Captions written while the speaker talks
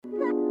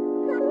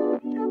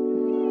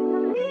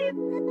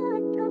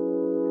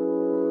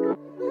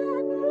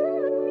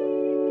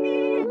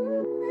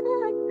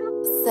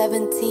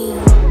17.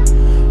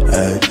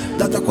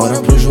 Da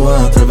Taquara pro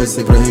João,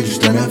 atravessei pra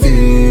registrar minha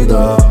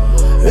vida.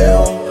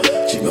 Eu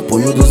tive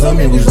apoio dos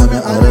amigos da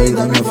minha área e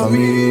da minha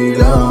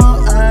família.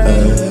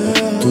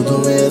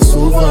 Tudo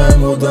isso vai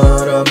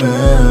mudar,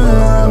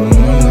 amém.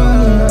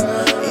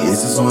 E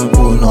esse som é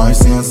por nós,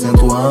 sem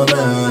acento, amém.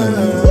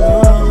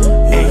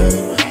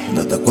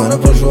 Da Taquara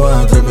pro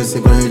João,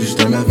 atravessei pra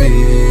registrar minha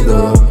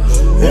vida.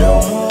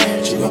 Eu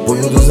tive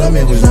apoio dos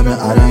amigos da minha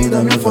área e da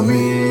minha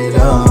família.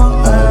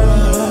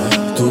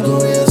 Tudo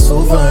isso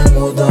vai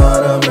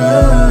mudar,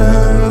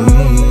 amém.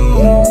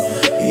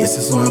 E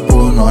esse som é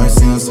por nós,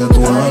 sem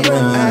acento,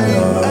 amém.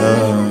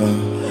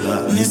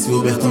 Nesse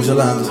Uber tão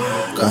gelado,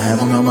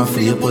 carrego minha alma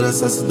fria por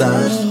essa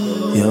cidade.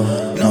 Eu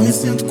não me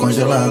sinto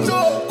congelado,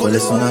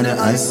 colecionar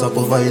ice só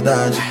por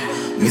vaidade.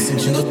 Me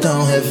sentindo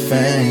tão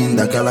refém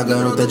daquela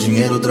garota,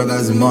 dinheiro,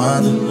 drogas e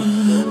moda.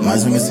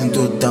 Mas eu me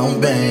sinto tão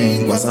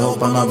bem com essa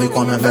roupa nova e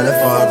com a minha velha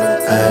foda.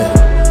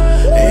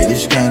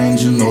 Eles querem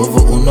de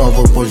novo o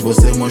novo, pois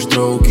você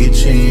mostrou o que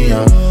tinha.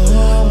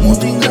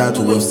 Muito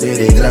ingrato, eu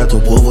serei grato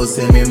por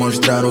você me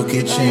mostrar o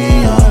que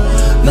tinha.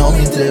 Não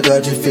me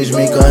entregar te fez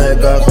me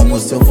carregar como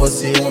se eu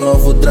fosse um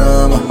novo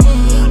drama.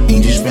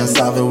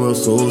 Indispensável, eu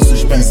sou o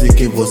suspense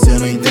que você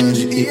não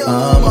entende e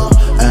ama.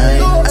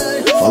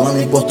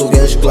 Falando em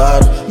português,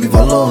 claro, me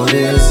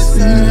valorize.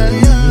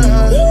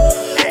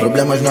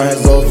 Problemas nós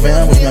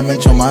resolvemos, minha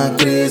mente é uma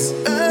crise.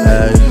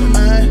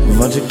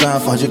 Vodka,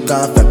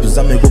 vai pros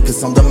amigos que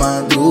são da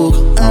madruga.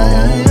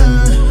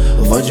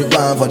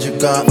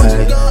 Vodka,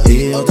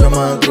 e outra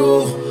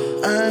madruga.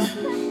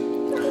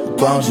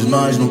 Qual de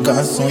nós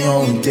nunca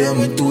sonhou em ter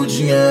muito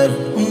dinheiro?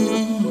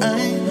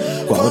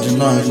 Qual de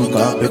nós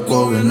nunca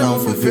pecou e não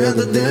foi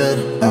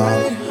verdadeiro?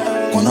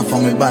 Quando a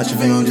fome bate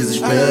vem o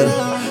desespero.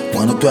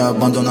 Quando tu é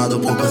abandonado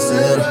por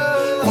parceiro.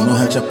 Quando o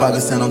rete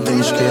apaga cê não tem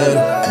isqueiro.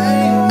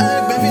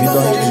 Bem-vindo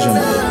ao Rio de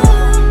Janeiro.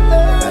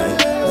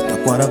 Da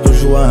Taquara pro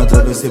João,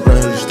 atravessei pra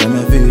registrar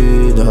minha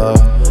vida.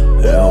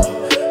 Eu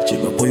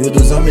tive apoio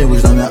dos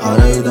amigos da minha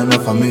área e da minha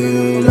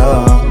família.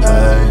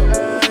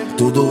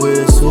 Tudo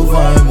isso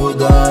vai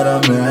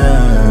mudar,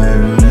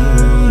 amém.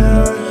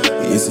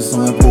 E esse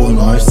som é por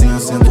nós, sem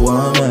acento,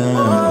 amém.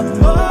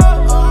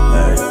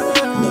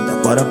 Da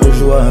Taquara pro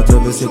João,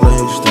 atravessei pra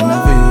registrar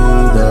minha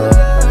vida.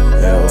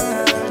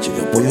 Eu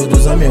tive apoio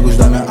dos amigos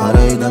da minha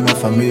área e da minha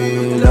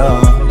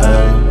família.